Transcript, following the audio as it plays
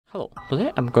Hello,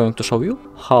 today I'm going to show you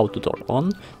how to turn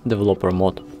on developer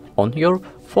mode on your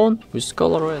phone with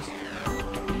ColorOS.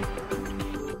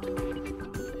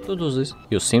 To do this,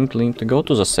 you simply need to go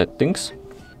to the settings,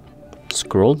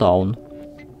 scroll down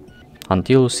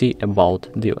until you see about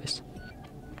device.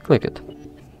 Click it.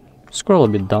 Scroll a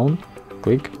bit down,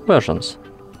 click versions.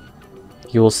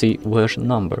 You will see version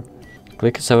number.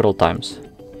 Click it several times.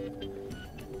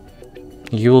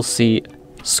 You will see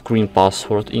screen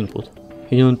password input.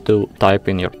 You need to type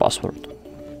in your password.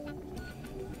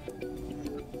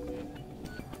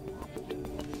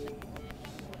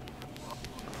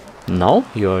 Now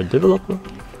you are a developer.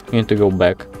 You need to go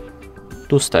back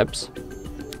 2 steps,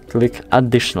 click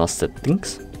additional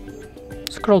settings,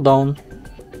 scroll down,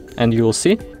 and you will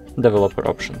see developer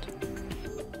options.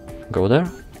 Go there.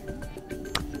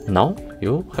 Now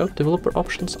you have developer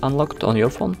options unlocked on your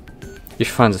phone. If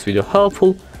you find this video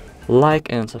helpful,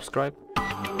 like and subscribe.